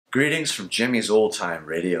Greetings from Jimmy's Old Time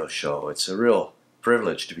Radio Show. It's a real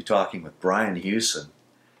privilege to be talking with Brian Hewson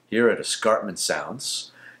here at Escarpment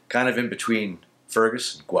Sounds, kind of in between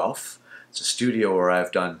Fergus and Guelph. It's a studio where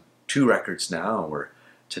I've done 2 records now, and we're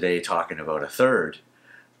today talking about a 3rd.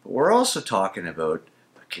 But we're also talking about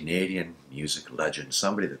a Canadian music legend,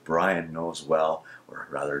 somebody that Brian knows well, or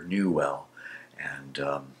rather knew well. And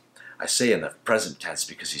I say in the present tense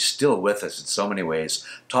because he's still with us in so many ways,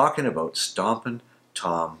 talking about Stompin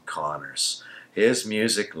Tom Connors. His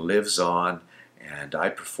music lives on, and I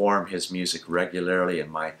perform his music regularly in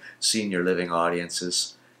my senior living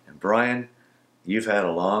audiences. And Brian, you've had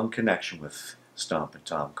a long connection with Stompin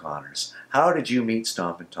Tom Connors. How did you meet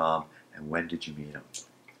Stompin Tom, and when did you meet him?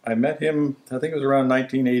 I met him, I think it was around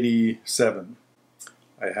 1987.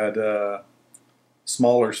 I had a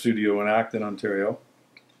smaller studio in Acton, Ontario,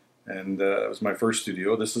 and it was my first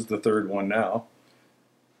studio. This is the 3rd one now.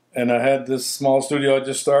 And I had this small studio I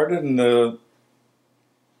just started, and the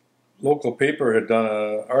local paper had done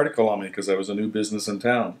an article on me because I was a new business in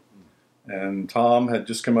town. And Tom had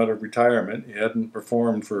just come out of retirement. He hadn't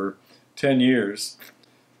performed for 10 years.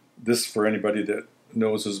 This, for anybody that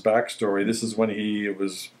knows his backstory, this is when he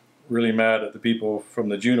was really mad at the people from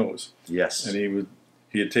the Junos. Yes. And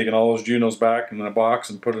he had taken all those Junos back in a box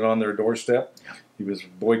and put it on their doorstep. Yeah. He was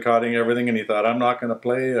boycotting everything, and he thought, I'm not going to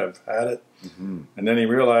play, I've had it. Mm-hmm. And then he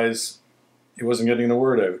realized he wasn't getting the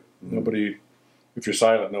word out. Mm-hmm. Nobody, if you're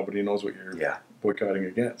silent, nobody knows what you're boycotting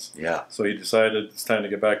against. Yeah. So he decided it's time to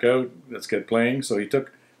get back out, let's get playing. So he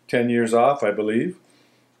took 10 years off, I believe.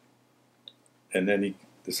 And then he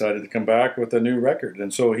decided to come back with a new record.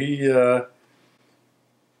 And so he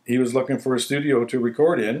was looking for a studio to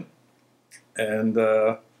record in. And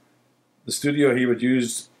the studio he would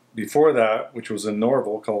use before that, which was in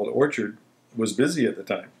Norval, called Orchard, was busy at the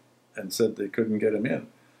time and said they couldn't get him in.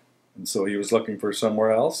 And so he was looking for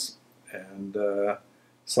somewhere else, and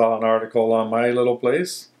saw an article on my little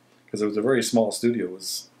place, because it was a very small studio. It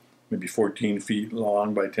was maybe 14 feet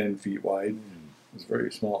long by 10 feet wide. It was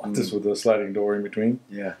very small, just with a sliding door in between.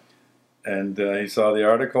 Yeah. And he saw the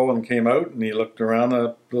article and came out, and he looked around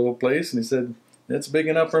the little place, and he said, it's big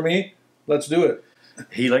enough for me, let's do it.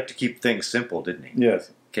 He liked to keep things simple, didn't he?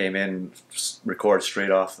 Yes. Came in, record straight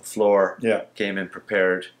off the floor. Yeah. Came in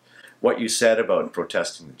prepared. What you said about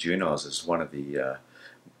protesting the Junos is one of the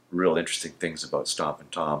real interesting things about Stompin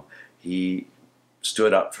Tom. He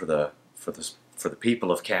stood up for the people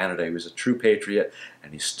of Canada. He was a true patriot,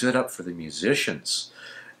 and he stood up for the musicians.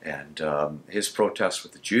 And his protest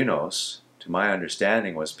with the Junos, to my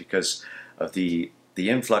understanding, was because of the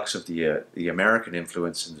influx of the American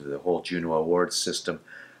influence into the whole Juno Awards system.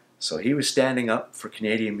 So he was standing up for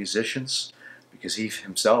Canadian musicians because he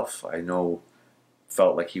himself, I know,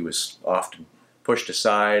 felt like he was often pushed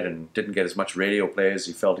aside and didn't get as much radio play as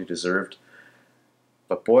he felt he deserved.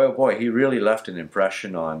 But boy, oh boy, he really left an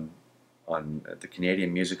impression on the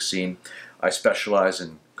Canadian music scene. I specialize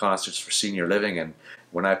in concerts for senior living, and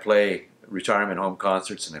when I play retirement home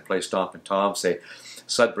concerts and I play Stompin Tom, say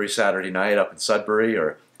Sudbury Saturday Night up in Sudbury,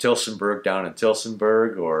 or Tillsonburg down in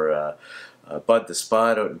Tillsonburg, or Bud the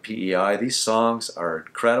Spud out in PEI. These songs are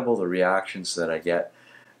incredible, the reactions that I get.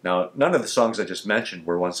 Now, none of the songs I just mentioned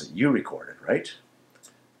were ones that you recorded, right?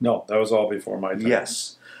 No, that was all before my time.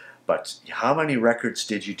 Yes. But how many records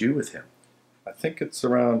did you do with him? I think it's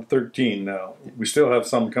around 13 now. We still have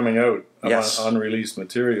some coming out of unreleased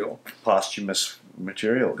material. Posthumous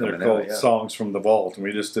material coming out. They're called Songs from the Vault, and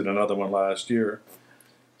we just did another one last year.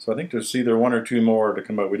 So I think there's either 1 or 2 more to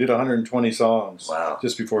come out. We did 120 songs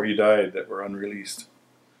just before he died that were unreleased.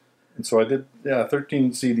 And so I did,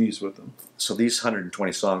 13 CDs with him. So these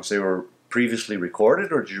 120 songs, they were previously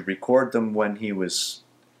recorded, or did you record them when he was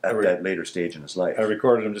at that later stage in his life? I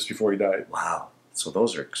recorded them just before he died. Wow. So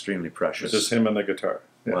those are extremely precious. It's just him and the guitar.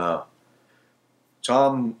 Yeah. Wow.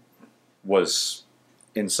 Tom was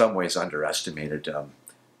in some ways underestimated.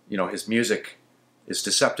 You know, his music is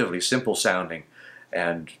deceptively simple sounding,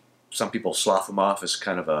 and some people slough him off as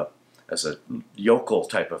kind of a yokel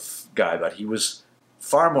type of guy, but he was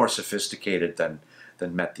far more sophisticated than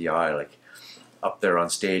met the eye, like up there on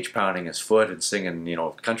stage pounding his foot and singing, you know,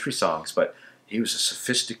 country songs. But he was a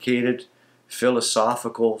sophisticated,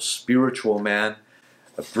 philosophical, spiritual man,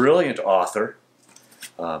 a brilliant author.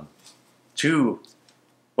 2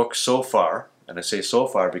 books so far, and I say so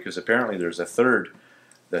far because apparently there's a 3rd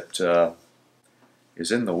that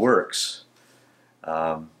is in the works.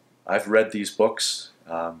 I've read these books,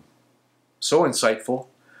 so insightful,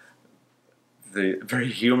 very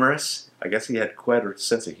humorous. I guess he had quite a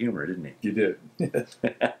sense of humor, didn't he? You did.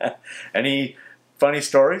 Any funny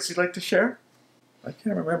stories you'd like to share? I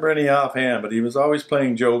can't remember any offhand, but he was always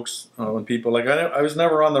playing jokes on people. Like I was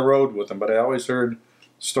never on the road with him, but I always heard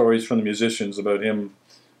stories from the musicians about him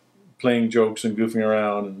playing jokes and goofing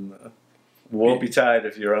around. And won't be tied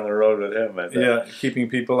if you're on the road with him. I bet. Yeah, keeping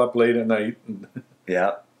people up late at night.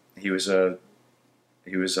 Yeah, he was a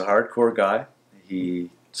hardcore guy.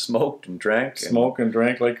 He smoked and drank. Smoked and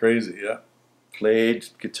drank like crazy. Yeah. Played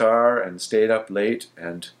guitar and stayed up late,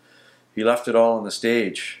 and he left it all on the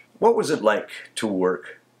stage. What was it like to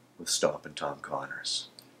work with Stompin Tom Connors?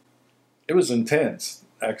 It was intense,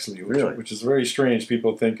 actually, which is very strange.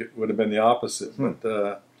 People think it would have been the opposite.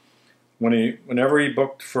 But whenever he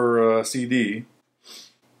booked for a CD,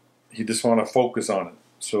 he just wanted to focus on it.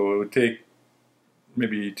 So it would take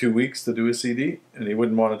maybe 2 weeks to do a CD, and he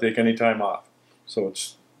wouldn't want to take any time off. So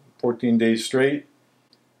it's 14 days straight.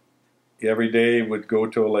 Every day would go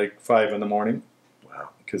till like 5 in the morning. Wow.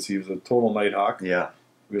 Because he was a total night hawk. Yeah.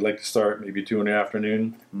 We'd like to start maybe 2 in the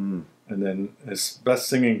afternoon. And then his best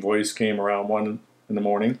singing voice came around 1 in the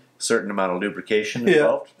morning. Certain amount of lubrication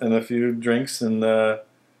involved. And a few drinks. And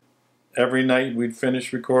every night we'd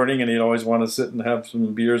finish recording, and he'd always want to sit and have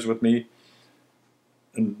some beers with me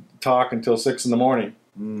and talk until 6 in the morning.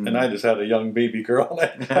 And I just had a young baby girl.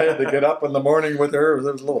 And I had to get up in the morning with her. It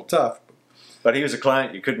was a little tough. But he was a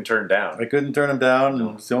client you couldn't turn down. I couldn't turn him down.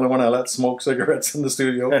 No. It's the only one I let smoke cigarettes in the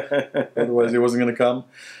studio. Otherwise, he wasn't going to come.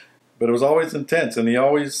 But it was always intense, and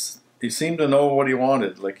he seemed to know what he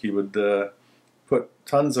wanted. Like he would put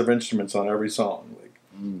tons of instruments on every song,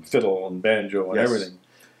 like fiddle and banjo and everything.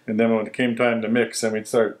 And then when it came time to mix, then we'd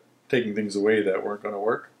start taking things away that weren't going to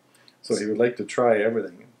work. So he would like to try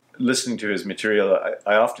everything. Listening to his material,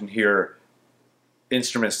 I often hear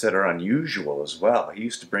instruments that are unusual as well. He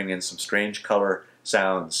used to bring in some strange color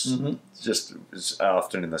sounds, just as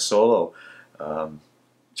often in the solo,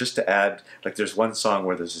 just to add. Like there's one song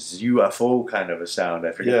where there's this UFO kind of a sound.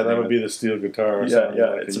 I forget. Yeah, that would be the steel guitar. Yeah,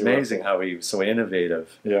 like it's amazing how he was so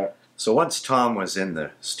innovative. Yeah. So once Tom was in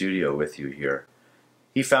the studio with you here,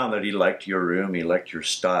 he found that he liked your room, he liked your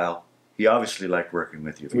style. He obviously liked working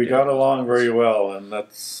with you. We got along very well, and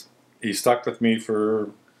he stuck with me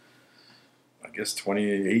for, I guess,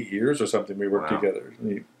 28 years or something. We worked together.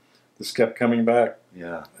 And he just kept coming back.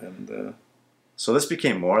 Yeah. And so this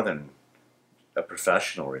became more than a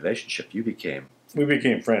professional relationship. We became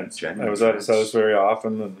friends. I was at his house very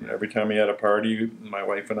often, and every time he had a party, my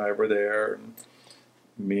wife and I were there. And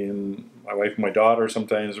me and my wife and my daughter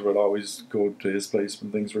sometimes would always go to his place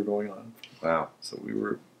when things were going on. Wow. So we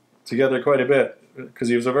were together quite a bit, because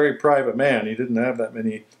he was a very private man. He didn't have that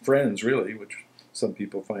many friends, really, which some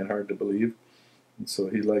people find hard to believe. And so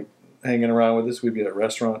he liked hanging around with us. We'd be at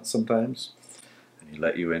restaurants sometimes. And he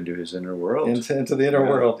let you into his inner world. Into the inner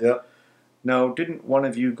world, yeah. Now, didn't one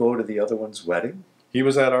of you go to the other one's wedding? He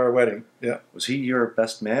was at our wedding, yeah. Was he your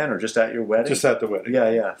best man, or just at your wedding? Just at the wedding.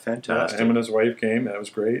 Yeah, fantastic. Him and his wife came. That was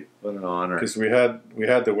great. What an honor. Because we had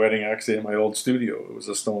the wedding actually at my old studio. It was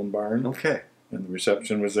a stone barn. Okay. And the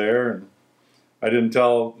reception was there, and I didn't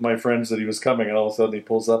tell my friends that he was coming, and all of a sudden he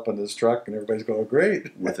pulls up in his truck, and everybody's going,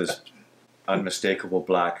 great. With his unmistakable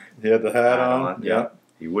black He had the hat on. Yeah.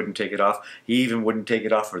 He wouldn't take it off. He even wouldn't take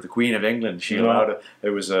it off for the Queen of England. She allowed it.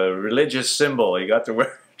 It was a religious symbol. He got to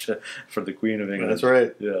wear it for the Queen of England. That's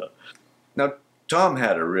right. Yeah. Now, Tom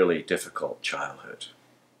had a really difficult childhood.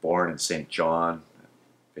 Born in St. John,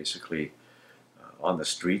 basically on the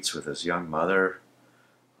streets with his young mother,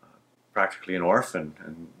 practically an orphan.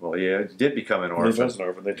 And, well, yeah, he did become an orphan. He was an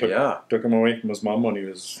orphan. They took him away from his mom when he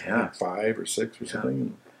was like 5 or 6 or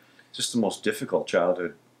something. Just the most difficult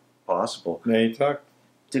childhood possible. Yeah,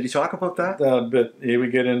 Did he talk about that? A bit. He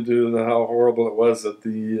would get into how horrible it was at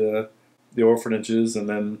the orphanages and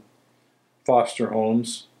then foster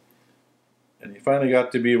homes. And he finally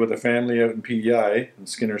got to be with a family out in PEI in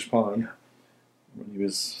Skinner's Pond when he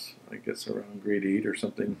was, I guess, around grade 8 or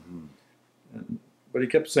something. But he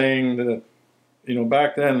kept saying that,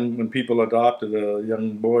 back then when people adopted a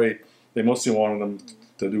young boy, they mostly wanted him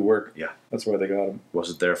to do work. Yeah. That's why they got him.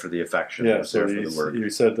 Wasn't there for the affection. Yeah, was there for the work. He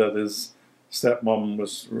said that his stepmom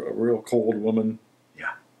was a real cold woman.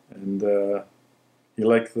 Yeah. And he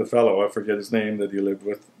liked the fellow, I forget his name, that he lived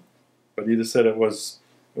with. But he just said it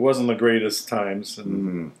wasn't the greatest times,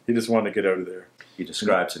 and he just wanted to get out of there. He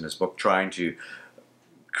describes in his book trying to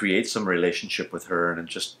create some relationship with her, and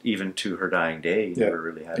just even to her dying day, he never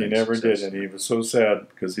really had any success. He never did, and he was so sad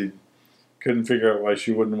because he couldn't figure out why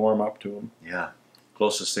she wouldn't warm up to him. Yeah.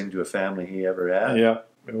 Closest thing to a family he ever had. Yeah,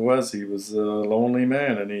 it was. He was a lonely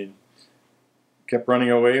man, and he kept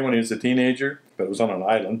running away when he was a teenager, but it was on an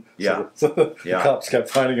island. Yeah. So the cops kept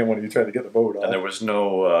finding him when he tried to get the boat off. And there was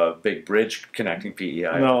no big bridge connecting PEI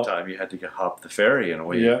at the time. You had to hop the ferry and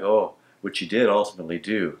away you go, which he did ultimately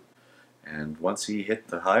do. And once he hit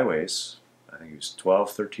the highways, I think he was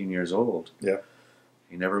 12, 13 years old. Yeah.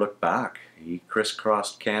 He never looked back. He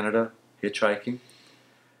crisscrossed Canada hitchhiking.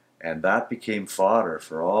 And that became fodder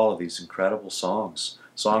for all of these incredible songs.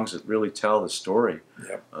 Songs that really tell the story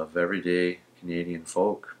of everyday Canadian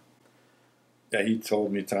folk. Yeah, he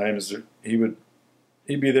told me times that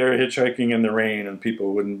he'd be there hitchhiking in the rain and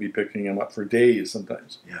people wouldn't be picking him up for days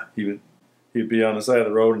sometimes. Yeah. He'd be on the side of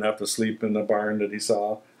the road and have to sleep in the barn that he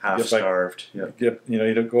saw. Half starved.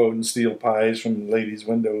 He'd go out and steal pies from ladies'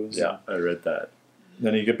 windows. Yeah, I read that.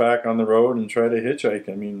 Then he'd get back on the road and try to hitchhike.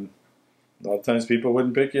 I mean, a lot of times people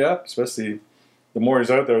wouldn't pick you up, especially the more he's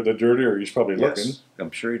out there, the dirtier he's probably looking. I'm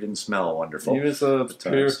sure he didn't smell wonderful. He was a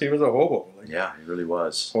hobo. Yeah, he really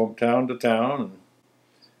was. From town to town and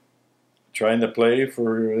trying to play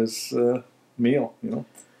for his meal,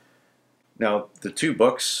 Now, the 2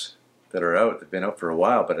 books that are out, they've been out for a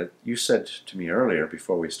while, but you said to me earlier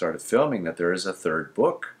before we started filming that there is a 3rd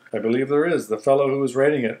book. I believe there is. The fellow who was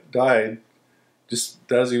writing it died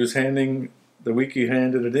just as he was the week he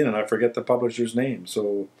handed it in, and I forget the publisher's name,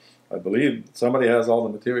 so I believe somebody has all the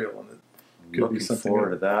material on it. Looking forward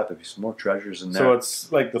to that. There'll be some more treasures in there. So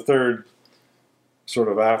it's like the 3rd, sort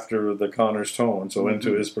of after the Connors tone, so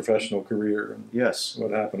into his professional career and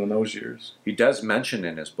what happened in those years. He does mention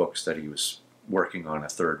in his books that he was working on a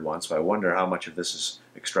 3rd one, so I wonder how much of this is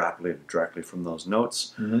extrapolated directly from those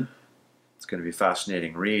notes. It's going to be a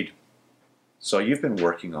fascinating read. So you've been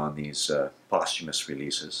working on these posthumous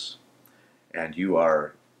releases, and you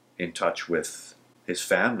are in touch with his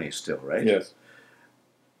family still, right? Yes.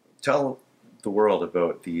 Tell the world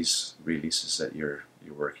about these releases that you're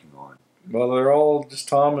working on. Well, they're all just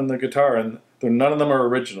Tom and the guitar, and none of them are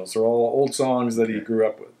originals. They're all old songs that he grew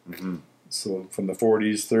up with. So from the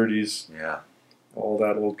 40s, 30s, all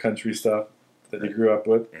that old country stuff that he grew up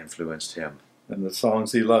with. Influenced him. And the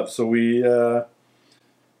songs he loved. So we,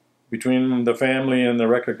 between the family and the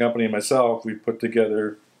record company and myself, we put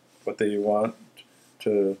together what they want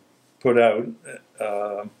to put out.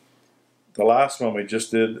 The last one we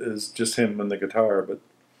just did is just him and the guitar, but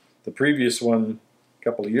the previous one, a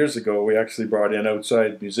couple of years ago, we actually brought in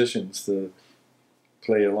outside musicians to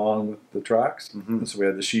play along with the tracks. So we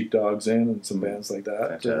had the Sheepdogs in and some bands like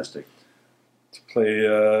that. Fantastic. To play,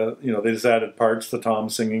 they just added parts to Tom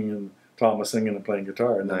singing, and Tom was singing and playing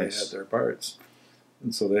guitar, and then they had their parts.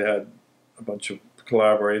 And so they had a bunch of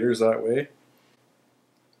collaborators that way.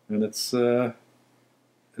 And it's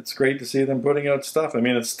great to see them putting out stuff. I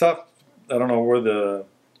mean, it's tough. I don't know where the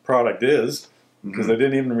product is, because they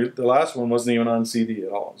didn't even the last one wasn't even on CD at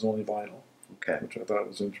all. It was only vinyl. Okay. Which I thought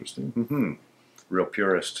was interesting. Real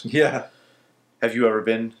purist. Yeah. Have you ever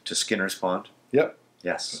been to Skinner's Pond? Yep.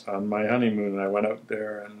 Yes. On my honeymoon, I went out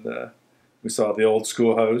there and we saw the old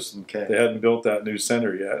schoolhouse. Okay. They hadn't built that new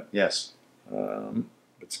center yet. Yes.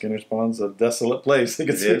 But Skinner's Pond's a desolate place. I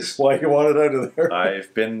can see is. why you wanted out of there.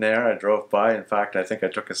 I've been there. I drove by. In fact, I think I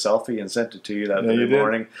took a selfie and sent it to you that very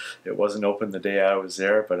morning. It wasn't open the day I was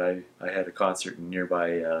there, but I had a concert in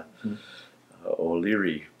nearby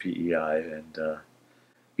O'Leary, PEI, and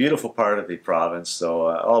beautiful part of the province. So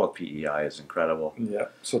all of PEI is incredible. Yeah.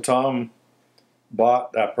 So Tom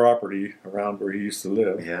bought that property around where he used to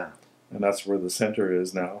live. Yeah. And that's where the center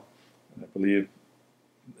is now. And I believe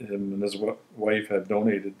him and his wife had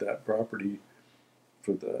donated that property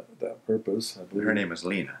for that purpose. I believe. Her name is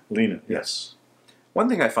Lena. Lena, yes. One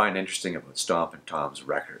thing I find interesting about Stompin Tom's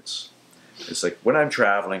records is, like, when I'm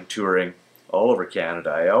traveling, touring all over Canada,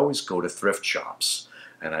 I always go to thrift shops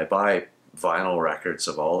and I buy vinyl records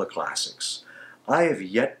of all the classics. I have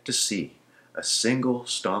yet to see a single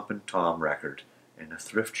Stompin Tom record in a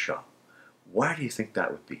thrift shop. Why do you think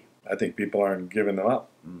that would be? I think people aren't giving them up.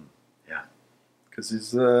 Yeah. Because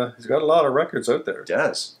he's got a lot of records out there. He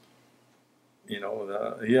does. He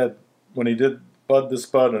had, when he did Bud the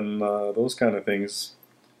Spud and those kind of things,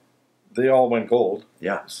 they all went gold.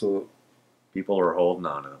 Yeah. So people were holding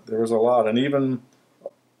on to them. There was a lot, and even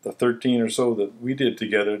the 13 or so that we did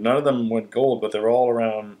together, none of them went gold, but they were all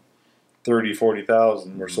around 30,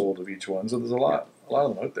 40,000 were sold of each one. So there's a lot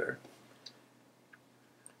of them out there.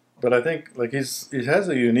 But I think, like, he has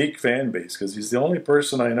a unique fan base, because he's the only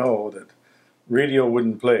person I know that radio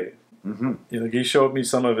wouldn't play. He showed me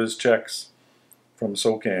some of his checks from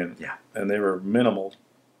SOCAN, and they were minimal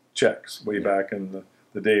checks way back in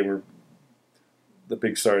the day where the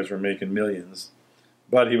big stars were making millions.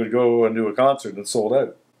 But he would go and do a concert and it sold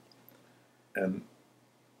out. And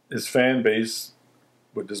his fan base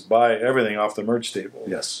would just buy everything off the merch table.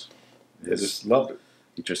 Yes. They just loved it.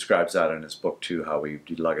 He describes that in his book too, how we'd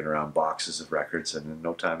be lugging around boxes of records, and in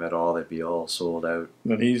no time at all, they'd be all sold out.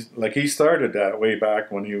 And he started that way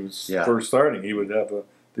back when he was first starting. He would have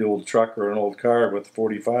the old truck or an old car with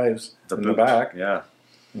 45s in the back. Yeah.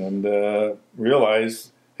 And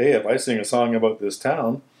realized, hey, if I sing a song about this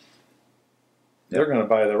town, they're going to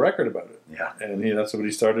buy the record about it. Yeah. And that's what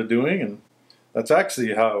he started doing, and that's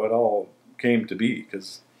actually how it all came to be,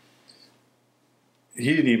 because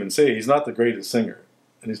he didn't even say he's not the greatest singer,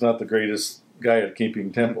 and he's not the greatest guy at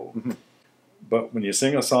keeping tempo. But when you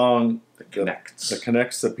sing a song that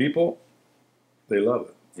connects to people, they love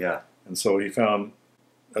it. Yeah. And so he found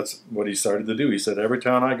that's what he started to do. He said, every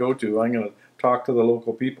town I go to, I'm going to talk to the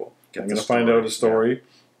local people. I'm going to find out a story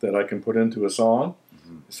that I can put into a song.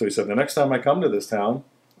 So he said, the next time I come to this town,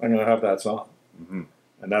 I'm going to have that song.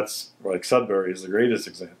 And that's like Sudbury is the greatest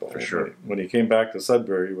example. For sure. When he came back to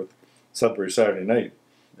Sudbury with Sudbury Saturday Night,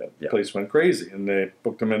 the place went crazy. And they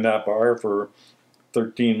booked him in that bar for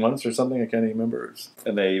 13 months or something. I can't even remember.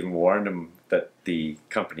 And they even warned him that the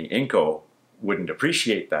company Inco wouldn't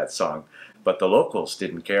appreciate that song. But the locals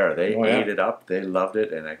didn't care. They ate it up. They loved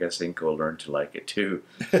it. And I guess Inco learned to like it too.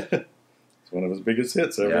 It's one of his biggest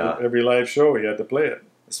hits. Every live show he had to play it.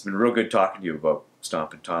 It's been real good talking to you about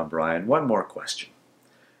Stompin' Tom, Brian. One more question.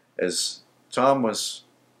 As Tom was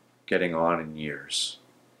getting on in years,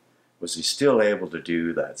 was he still able to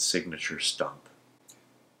do that signature stomp?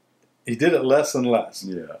 He did it less and less.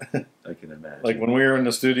 Yeah, I can imagine. Like when we were in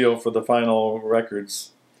the studio for the final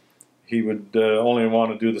records, he would only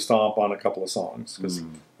want to do the stomp on a couple of songs. Because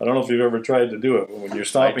I don't know if you've ever tried to do it, but when you're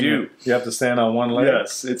stomping, you have to stand on one leg.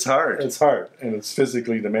 Yes, it's hard. It's hard, and it's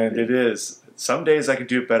physically demanding. It is. Some days I can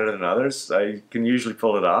do it better than others. I can usually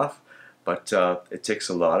pull it off, but it takes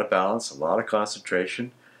a lot of balance, a lot of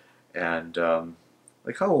concentration, and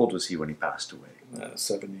like how old was he when he passed away?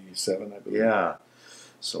 77, I believe. Yeah.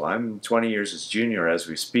 So I'm 20 years his junior as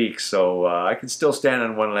we speak, so I can still stand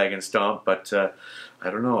on one leg and stomp, but I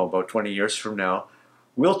don't know, about 20 years from now.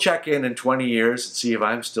 We'll check in 20 years and see if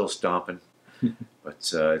I'm still stomping.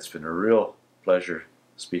 But it's been a real pleasure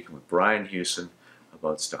speaking with Brian Hewson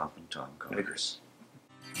about Stompin' Tom Connors.